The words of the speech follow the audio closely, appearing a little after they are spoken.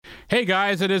Hey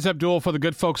guys, it is Abdul for the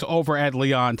good folks over at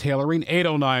Leon Tailoring,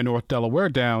 809 North Delaware,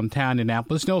 downtown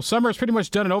Indianapolis. No, summer is pretty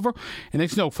much done and over, and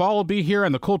next fall will be here,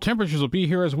 and the cold temperatures will be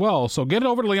here as well. So get it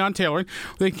over to Leon Tailoring.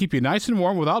 They can keep you nice and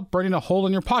warm without burning a hole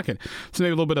in your pocket. So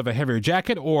maybe a little bit of a heavier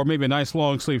jacket, or maybe a nice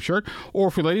long sleeve shirt, or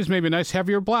for ladies, maybe a nice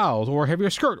heavier blouse, or heavier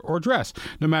skirt, or dress.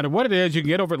 No matter what it is, you can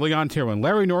get over at Leon Tailoring.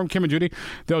 Larry, Norm, Kim, and Judy,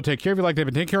 they'll take care of you like they've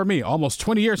been taking care of me. Almost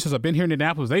 20 years since I've been here in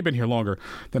Indianapolis. They've been here longer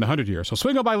than 100 years. So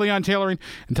swing on by Leon Tailoring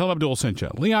and tell them Abdul sent you.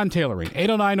 Leon Tailoring,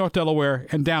 809 North Delaware,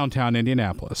 and downtown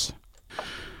Indianapolis.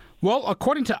 Well,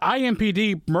 according to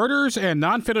IMPD, murders and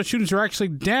non-fatal shootings are actually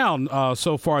down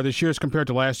so far this year as compared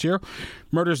to last year.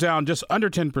 Murders down just under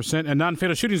 10%, and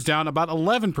non-fatal shootings down about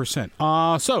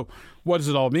 11%. So, what does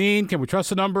it all mean? Can we trust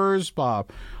the numbers?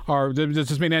 Does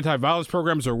this mean anti-violence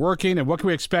programs are working? And what can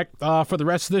we expect for the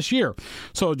rest of this year?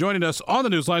 So, joining us on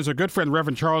the news line is our good friend,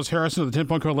 Reverend Charles Harrison of the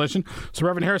 10-Point Coalition. So,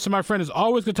 Reverend Harrison, my friend, it's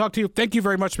always good to talk to you. Thank you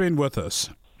very much for being with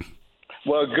us.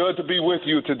 Well, good to be with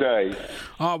you today.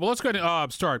 Well, let's go ahead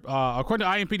and start. According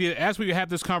to IMPD, as we have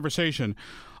this conversation,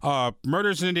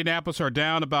 murders in Indianapolis are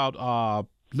down about 9%,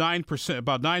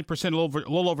 a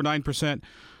little over 9%.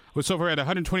 We're so far at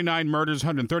 129 murders,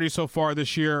 130 so far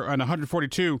this year, and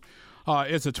 142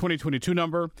 is the 2022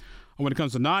 number. And when it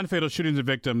comes to non-fatal shootings and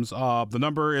victims, the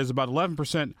number is about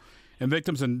 11% in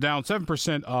victims and down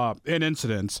 7% in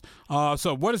incidents.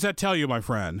 So what does that tell you, my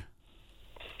friend?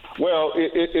 Well,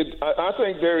 I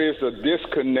think there is a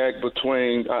disconnect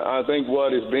between, I think,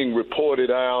 what is being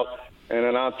reported out, and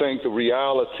then I think the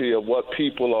reality of what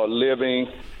people are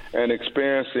living and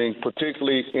experiencing,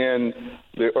 particularly in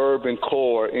the urban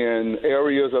core, in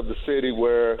areas of the city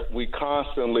where we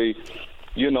constantly,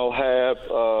 have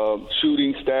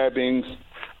shootings, stabbings,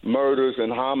 murders,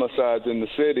 and homicides in the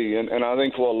city. And I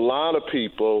think for a lot of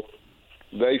people,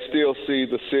 they still see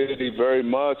the city very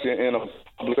much in a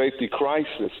public safety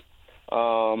crisis.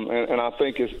 And I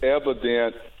think it's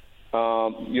evident,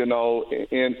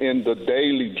 in the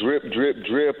daily drip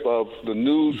of the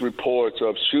news reports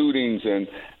of shootings and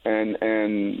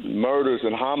murders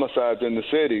and homicides in the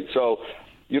city. So,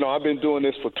 I've been doing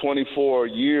this for 24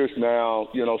 years now,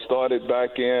 started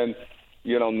back in,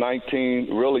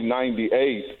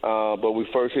 98, but we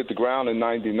first hit the ground in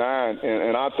 99.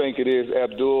 And I think it is,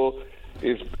 Abdul,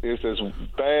 it's as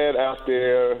bad out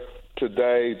there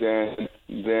today than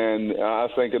I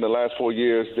think in the last 4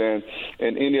 years than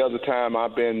in any other time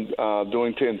I've been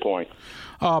doing 10-Point.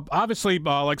 Obviously,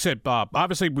 like I said,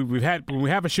 obviously when we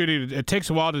have a shooting, it takes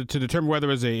a while to determine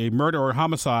whether it's a murder or a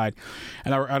homicide.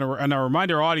 And I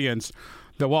remind our audience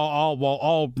that while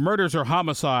all murders are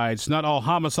homicides, not all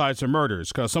homicides are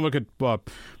murders. Because someone could, for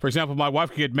example, my wife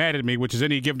could get mad at me, which is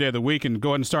any given day of the week, and go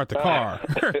ahead and start the car.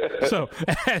 So,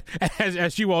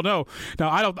 as you all know,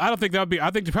 now I don't think that would be. I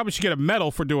think they probably should get a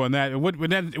medal for doing that. It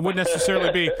wouldn't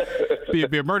necessarily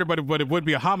be a murder, but it would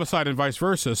be a homicide and vice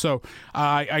versa. So,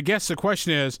 I guess the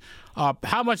question is,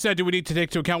 how much of that do we need to take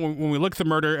into account when we look at the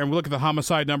murder and we look at the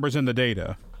homicide numbers in the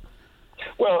data?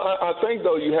 Well, I think,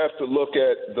 though, you have to look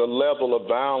at the level of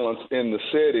violence in the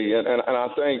city. And I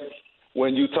think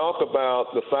when you talk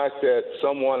about the fact that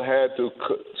someone had to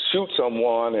shoot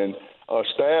someone and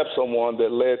stab someone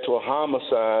that led to a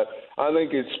homicide, I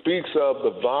think it speaks of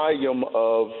the volume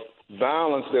of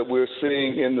violence that we're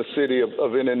seeing in the city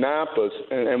of Indianapolis.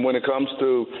 And when it comes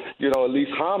to, at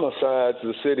least homicides,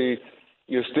 the city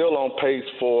is still on pace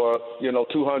for,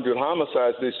 200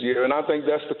 homicides this year. And I think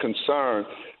that's the concern.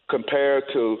 Compared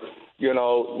to,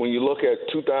 when you look at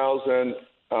 2000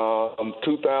 to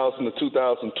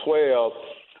 2012,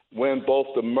 when both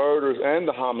the murders and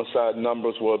the homicide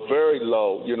numbers were very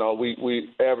low. We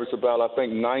averaged about, I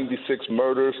think, 96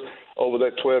 murders over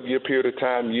that 12-year period of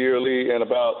time yearly, and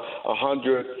about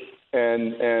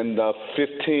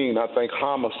 115, I think,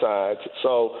 homicides.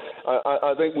 So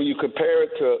I think when you compare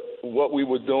it to what we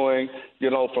were doing,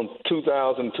 from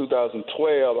 2000 to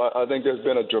 2012, I think there's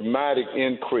been a dramatic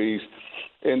increase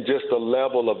in just the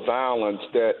level of violence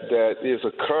that is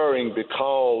occurring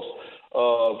because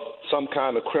of some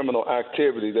kind of criminal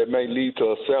activity that may lead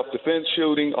to a self-defense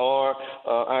shooting or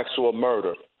actual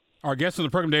murder. Our guest on the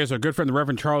program today is our good friend, the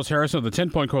Reverend Charles Harrison of the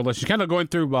 10-Point Coalition. Kind of going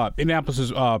through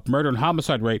Indianapolis' murder and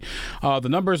homicide rate. The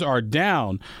numbers are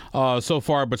down so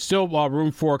far, but still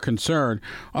room for concern.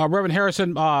 Reverend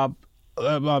Harrison,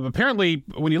 apparently,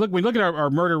 when you look at our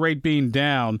murder rate being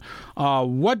down,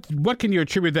 what can you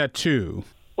attribute that to?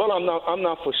 Well, I'm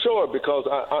not for sure, because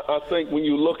I think when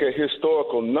you look at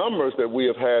historical numbers that we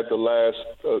have had the last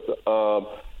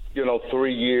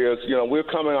 3 years, we're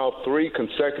coming off 3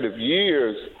 consecutive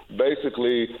years,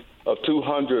 basically, of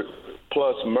 200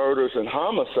 plus murders and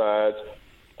homicides.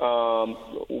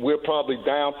 We're probably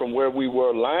down from where we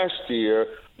were last year,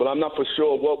 but I'm not for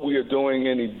sure what we are doing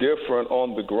any different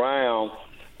on the ground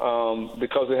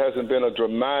because it hasn't been a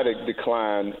dramatic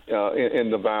decline in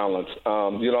the violence.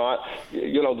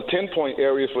 The 10-point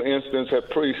areas, for instance, have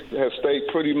stayed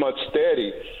pretty much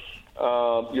steady,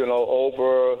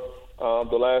 over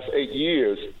the last 8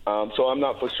 years. So I'm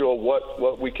not for sure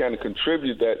what we can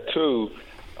contribute that to.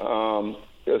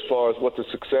 As far as what the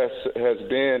success has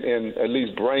been in at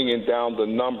least bringing down the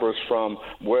numbers from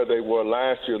where they were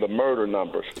last year, the murder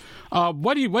numbers.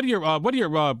 What do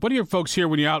your folks hear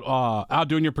when you're out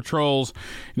doing your patrols,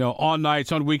 on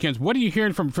nights, on weekends? What are you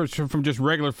hearing from just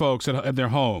regular folks at their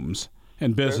homes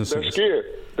and businesses? They're scared.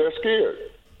 They're scared.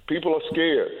 People are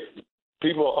scared.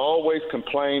 People are always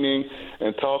complaining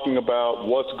and talking about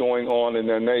what's going on in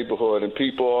their neighborhood, and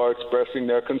people are expressing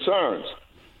their concerns.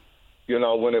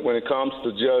 When it comes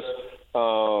to just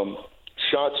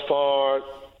shots fired,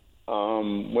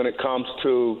 when it comes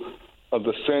to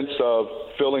the sense of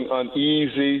feeling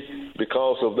uneasy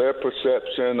because of their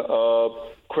perception of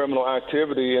criminal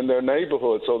activity in their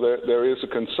neighborhood. So there is a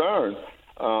concern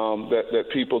that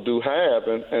people do have.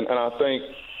 And I think,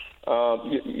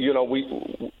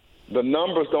 the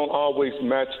numbers don't always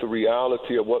match the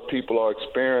reality of what people are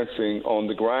experiencing on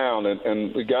the ground,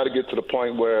 and we got to get to the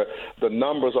point where the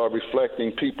numbers are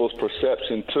reflecting people's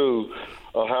perception too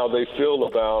of how they feel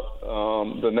about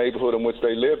the neighborhood in which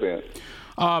they live in.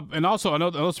 And also, I know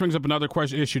this brings up another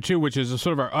issue too, which is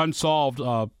sort of our unsolved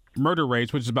murder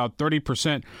rates, which is about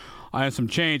 30% and some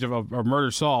change of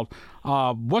murder solved.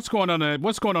 What's going on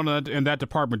in that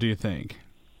department, do you think?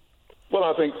 Well,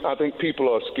 I think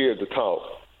people are scared to talk.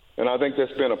 And I think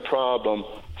that's been a problem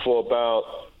for about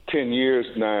 10 years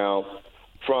now.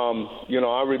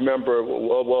 I remember,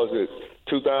 what was it,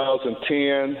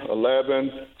 2010,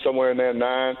 11, somewhere in there,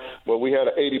 9, where we had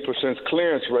an 80%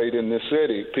 clearance rate in this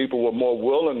city. People were more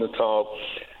willing to talk.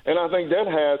 And I think that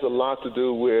has a lot to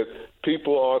do with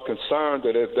people are concerned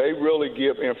that if they really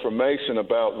give information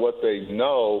about what they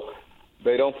know,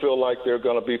 they don't feel like they're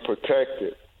going to be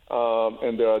protected.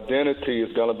 And their identity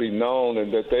is going to be known,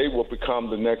 and that they will become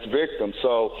the next victim.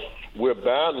 So we're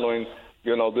battling,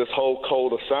 this whole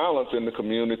code of silence in the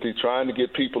community, trying to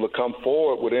get people to come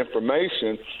forward with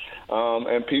information,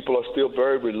 and people are still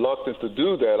very reluctant to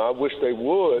do that. I wish they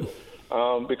would,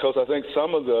 because I think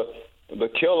some of the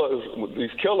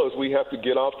killers, we have to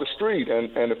get off the street,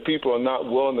 and if people are not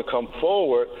willing to come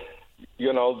forward,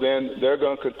 then they're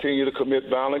going to continue to commit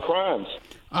violent crimes.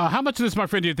 How much of this, my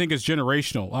friend, do you think is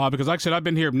generational? Because like I said,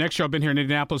 next year I've been here in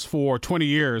Indianapolis for 20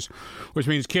 years, which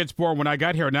means kids born when I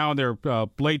got here are now in their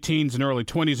late teens and early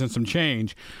 20s and some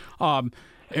change.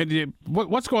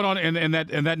 What's going on in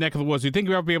that neck of the woods? Do you think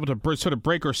you'll ever be able to sort of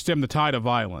break or stem the tide of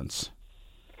violence?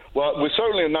 Well, we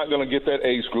certainly are not going to get that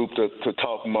age group to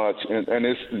talk much. And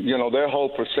it's, their whole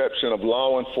perception of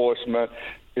law enforcement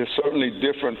is certainly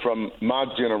different from my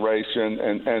generation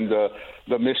and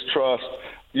the mistrust.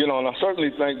 And I certainly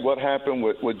think what happened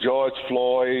with George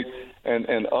Floyd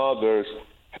and others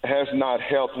has not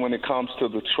helped when it comes to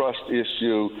the trust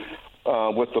issue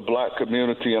with the black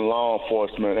community and law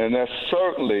enforcement. And that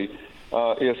certainly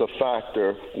is a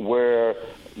factor where,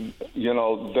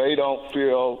 they don't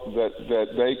feel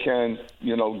that they can,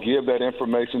 give that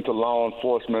information to law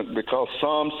enforcement because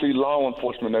some see law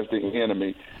enforcement as the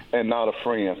enemy and not a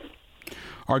friend.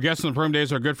 Our guest on the program today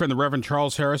is our good friend, the Reverend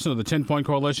Charles Harrison of the 10-Point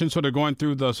Coalition, sort of going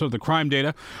through the crime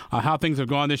data, how things have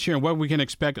gone this year and what we can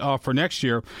expect for next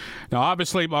year. Now,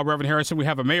 obviously, Reverend Harrison, we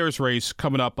have a mayor's race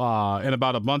coming up in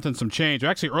about a month and some change.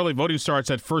 Actually, early voting starts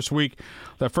that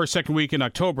second week in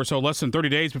October, so less than 30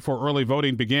 days before early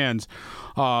voting begins.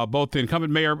 Both the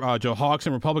incumbent mayor, Joe Hawks,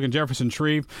 and Republican Jefferson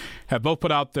Shreve have both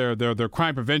put out their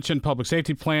crime prevention, public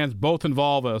safety plans. Both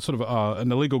involve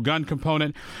an illegal gun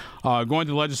component. Going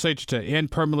to the legislature to end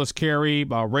permitless carry,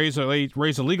 raise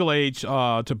the legal age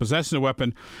to possess a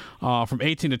weapon from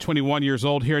 18 to 21 years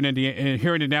old here in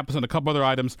Indianapolis, and a couple other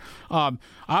items.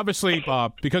 Obviously,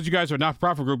 because you guys are a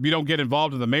not-for-profit group, you don't get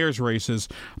involved in the mayor's races.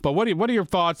 But what are your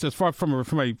thoughts as far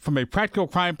from a practical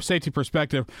crime safety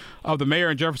perspective of the mayor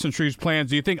and Jefferson Shreve's plans?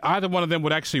 Do you think either one of them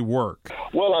would actually work?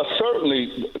 Well, I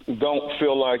certainly don't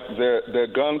feel like their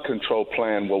gun control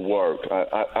plan will work.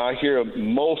 I hear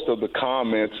most of the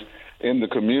comments in the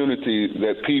community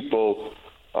that people,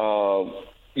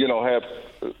 have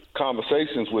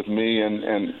conversations with me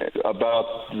and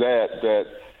about that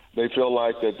they feel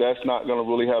like that's not going to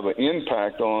really have an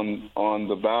impact on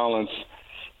the violence,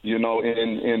 in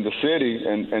the city.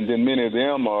 And then many of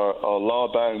them are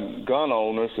law-abiding gun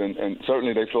owners, and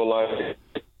certainly they feel like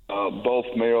both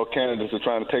mayoral candidates are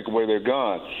trying to take away their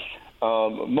gun.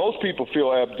 Most people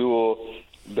feel, Abdul,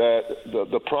 that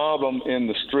the problem in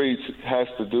the streets has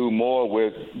to do more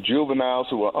with juveniles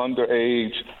who are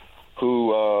underage,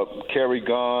 who carry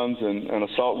guns and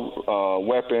assault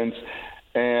weapons,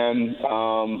 and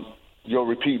your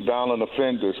repeat violent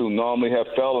offenders who normally have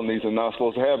felonies and not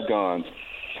supposed to have guns.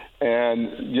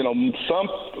 And, some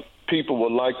people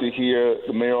would like to hear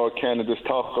the mayoral candidates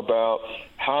talk about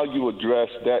how you address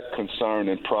that concern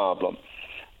and problem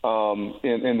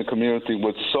in the community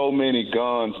with so many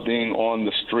guns being on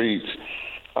the streets.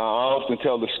 I often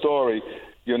tell the story,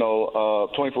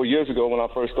 24 years ago when I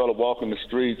first started walking the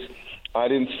streets, I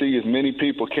didn't see as many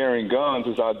people carrying guns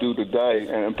as I do today,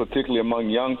 and particularly among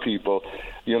young people.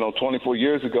 24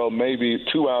 years ago, maybe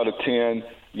 2 out of 10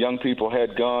 young people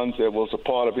had guns that was a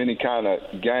part of any kind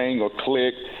of gang or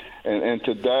clique, and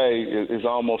today is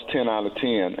almost 10 out of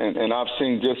 10. And I've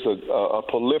seen just a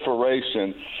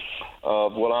proliferation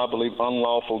of what I believe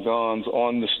unlawful guns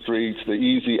on the streets, the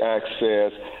easy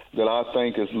access that I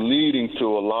think is leading to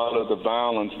a lot of the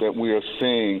violence that we are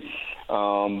seeing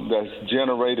that's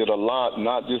generated a lot,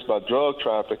 not just by drug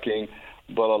trafficking,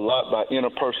 but a lot by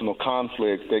interpersonal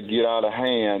conflicts that get out of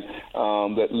hand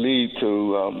that lead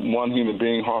to one human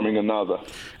being harming another.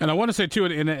 And I want to say, too,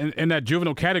 in that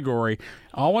juvenile category,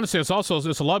 I want to say it's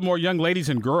a lot more young ladies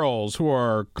and girls who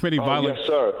are committing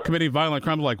violent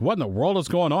crimes. Like, what in the world is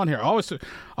going on here? I always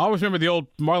remember the old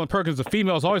Marlon Perkins, the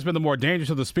female's always been the more dangerous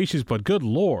of the species, but good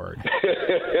Lord.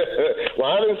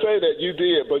 Well, I didn't say that. You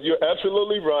did, but you're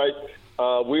absolutely right.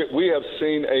 We have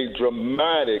seen a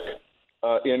dramatic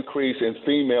increase in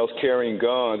females carrying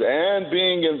guns and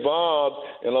being involved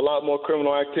in a lot more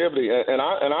criminal activity. And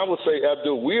I would say,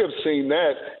 Abdul, we have seen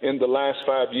that in the last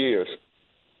 5 years.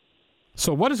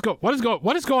 So what is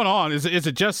going on? Is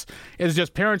it just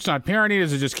parents not parenting?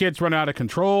 Is it just kids running out of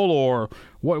control, or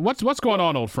what's going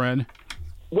on, old friend?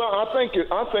 Well, I think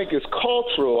it's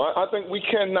cultural. I think we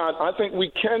cannot,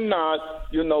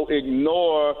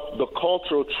 ignore the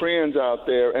cultural trends out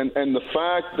there, and the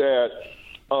fact that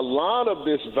a lot of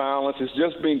this violence is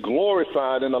just being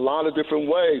glorified in a lot of different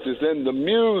ways. It's in the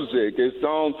music. It's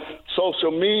on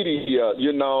social media.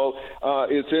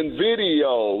 It's in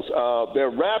videos. They're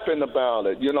rapping about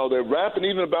it. They're rapping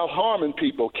even about harming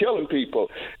people, killing people.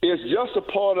 It's just a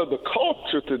part of the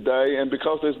culture today, and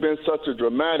because there's been such a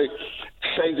dramatic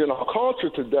change in our culture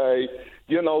today,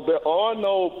 there are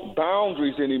no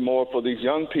boundaries anymore for these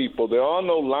young people. There are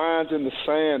no lines in the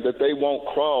sand that they won't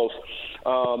cross.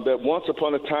 That once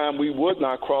upon a time we would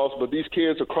not cross, but these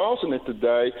kids are crossing it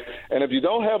today. And if you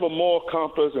don't have a moral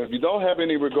compass, and if you don't have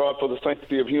any regard for the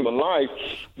sanctity of human life,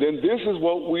 then this is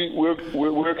what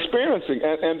we're experiencing.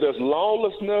 And there's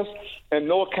lawlessness and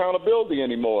no accountability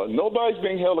anymore. Nobody's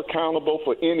being held accountable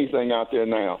for anything out there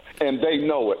now, and they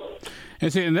know it.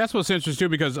 And that's what's interesting, too,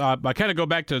 because I kind of go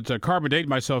back to carbon date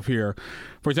myself here.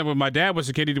 For example, when my dad was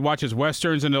a kid, he'd watch his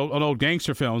Westerns and old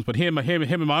gangster films, but him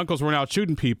and my uncles weren't out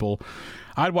shooting people.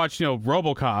 I'd watch,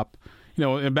 RoboCop,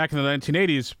 and back in the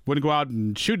 1980s, wouldn't go out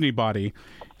and shoot anybody.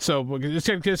 So this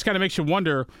kind of makes you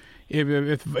wonder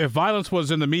if violence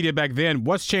was in the media back then,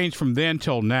 what's changed from then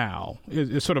till now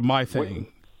is sort of my thing.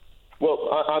 Well,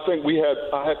 I think we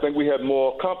had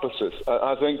more compasses.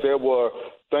 I think there were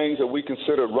things that we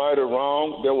considered right or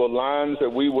wrong. There were lines that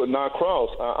we would not cross.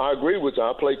 I agree with you.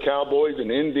 I played Cowboys and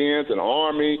Indians and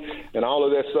Army and all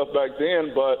of that stuff back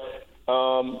then, but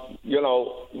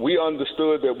we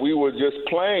understood that we were just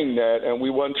playing that, and we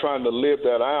wasn't trying to live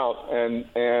that out.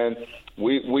 And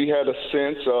we had a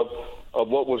sense of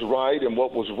what was right and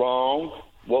what was wrong,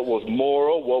 what was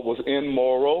moral, what was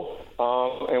immoral,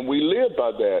 and we lived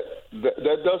by that.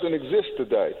 That doesn't exist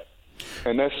today.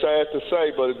 And that's sad to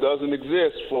say, but it doesn't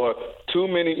exist for too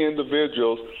many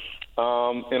individuals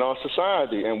in our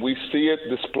society. And we see it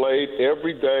displayed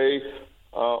every day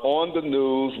on the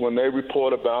news when they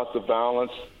report about the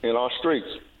violence in our streets.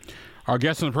 Our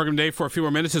guest on the program today for a few more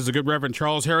minutes is the good Reverend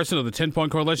Charles Harrison of the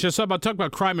 10-Point Coalition. Let's talk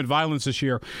about crime and violence this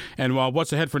year and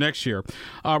what's ahead for next year.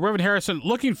 Reverend Harrison,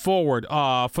 looking forward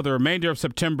for the remainder of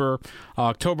September,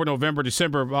 October, November,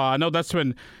 December, I know that's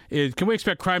when can we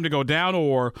expect crime to go down,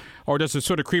 or does it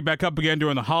sort of creep back up again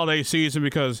during the holiday season?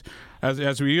 Because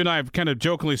as you and I have kind of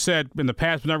jokingly said in the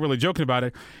past, but not really joking about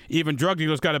it, even drug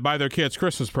dealers got to buy their kids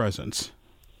Christmas presents.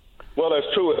 Well, that's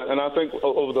true, and I think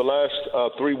over the last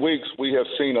 3 weeks we have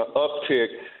seen an uptick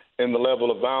in the level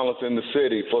of violence in the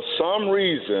city. For some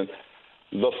reason,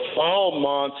 the fall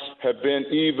months have been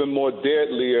even more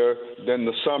deadlier than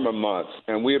the summer months,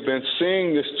 and we have been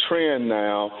seeing this trend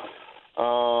now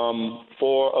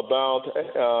for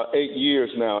about 8 years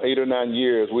now, 8 or 9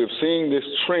 years. We've seen this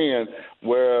trend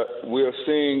where we're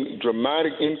seeing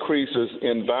dramatic increases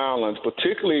in violence,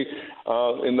 particularly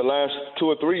in the last 2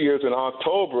 or 3 years in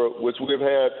October, which we've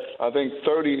had, I think,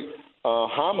 30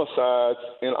 homicides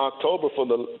in October for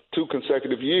the 2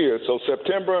 consecutive years. So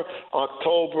September,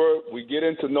 October, we get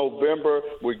into November,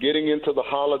 we're getting into the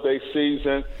holiday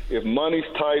season. If money's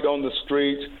tight on the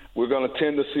streets, we're going to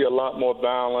tend to see a lot more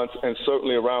violence, and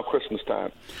certainly around Christmas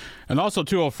time. And also,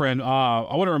 too, old friend,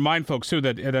 I want to remind folks, too,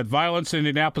 that violence in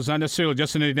Indianapolis is not necessarily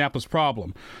just an Indianapolis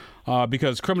problem,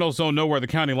 because criminals don't know where the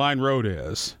county line road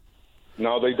is.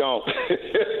 No, they don't.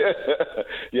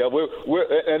 Yeah,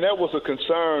 and that was a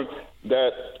concern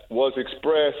that was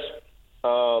expressed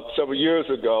several years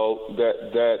ago,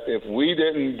 that if we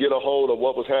didn't get a hold of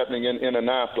what was happening in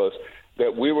Indianapolis,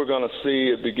 that we were going to see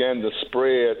it begin to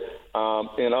spread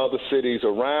in other cities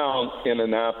around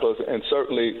Indianapolis, and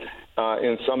certainly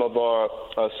in some of our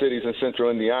cities in central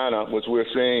Indiana, which we're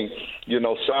seeing,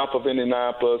 south of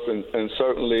Indianapolis, and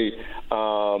certainly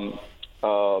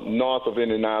north of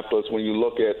Indianapolis. When you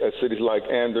look at cities like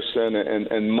Anderson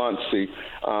and Muncie,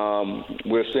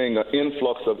 we're seeing an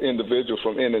influx of individuals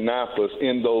from Indianapolis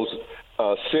in those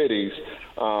cities,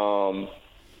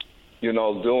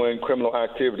 doing criminal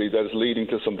activity that is leading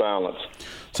to some violence.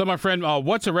 So, my friend,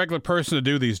 what's a regular person to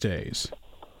do these days?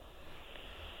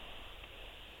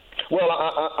 Well,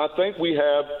 I think we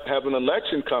have an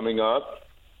election coming up,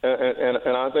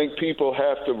 and I think people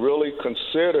have to really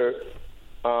consider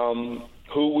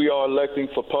who we are electing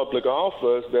for public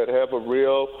office that have a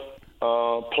real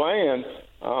plan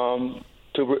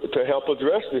to help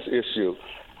address this issue.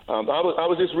 I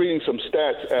was just reading some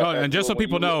stats. And just so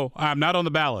people know, I'm not on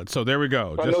the ballot, so there we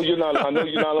go. I know you're not on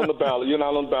the ballot. You're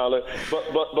not on the ballot.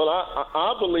 But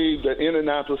I believe that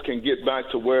Indianapolis can get back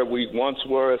to where we once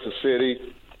were as a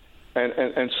city,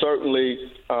 and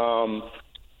certainly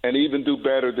and even do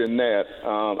better than that.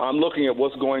 I'm looking at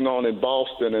what's going on in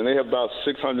Boston, and they have about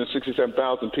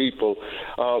 667,000 people,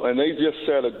 and they just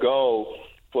set a goal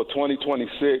for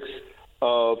 2026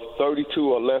 of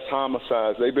 32 or less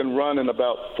homicides. They've been running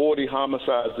about 40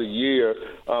 homicides a year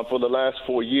for the last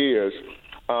 4 years.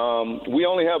 We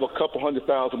only have a couple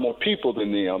 100,000 more people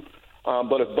than them.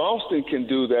 But if Boston can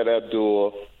do that,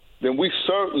 Abdul, then we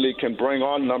certainly can bring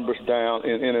our numbers down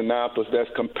in Indianapolis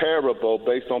that's comparable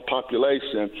based on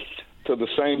population to the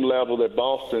same level that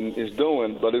Boston is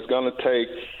doing. But it's going to take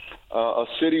a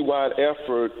citywide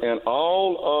effort, and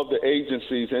all of the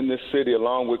agencies in this city,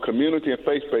 along with community and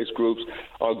faith-based groups,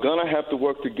 are going to have to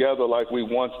work together like we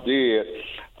once did,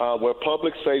 where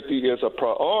public safety is a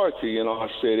priority in our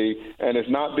city, and it's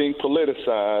not being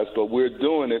politicized, but we're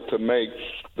doing it to make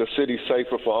the city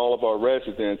safer for all of our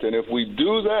residents. And if we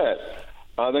do that,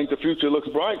 I think the future looks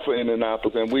bright for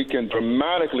Indianapolis, and we can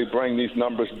dramatically bring these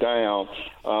numbers down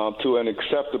to an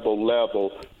acceptable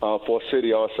level for a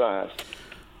city our size.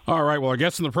 All right. Well, our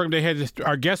guest on the program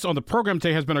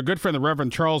today has been our good friend, the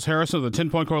Reverend Charles Harrison of the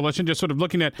 10-Point Coalition, just sort of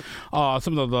looking at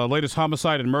some of the latest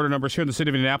homicide and murder numbers here in the city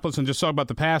of Indianapolis, and just talk about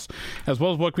the past as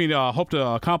well as what we hope to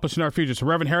accomplish in our future. So,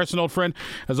 Reverend Harrison, old friend,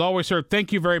 as always, sir,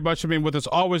 thank you very much for being with us.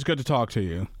 Always good to talk to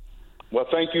you. Well,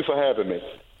 thank you for having me.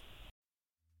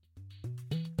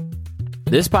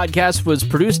 This podcast was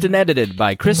produced and edited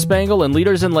by Chris Spangle and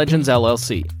Leaders and Legends,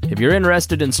 LLC. If you're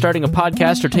interested in starting a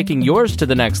podcast or taking yours to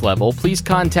the next level, please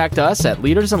contact us at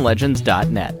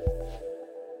leadersandlegends.net.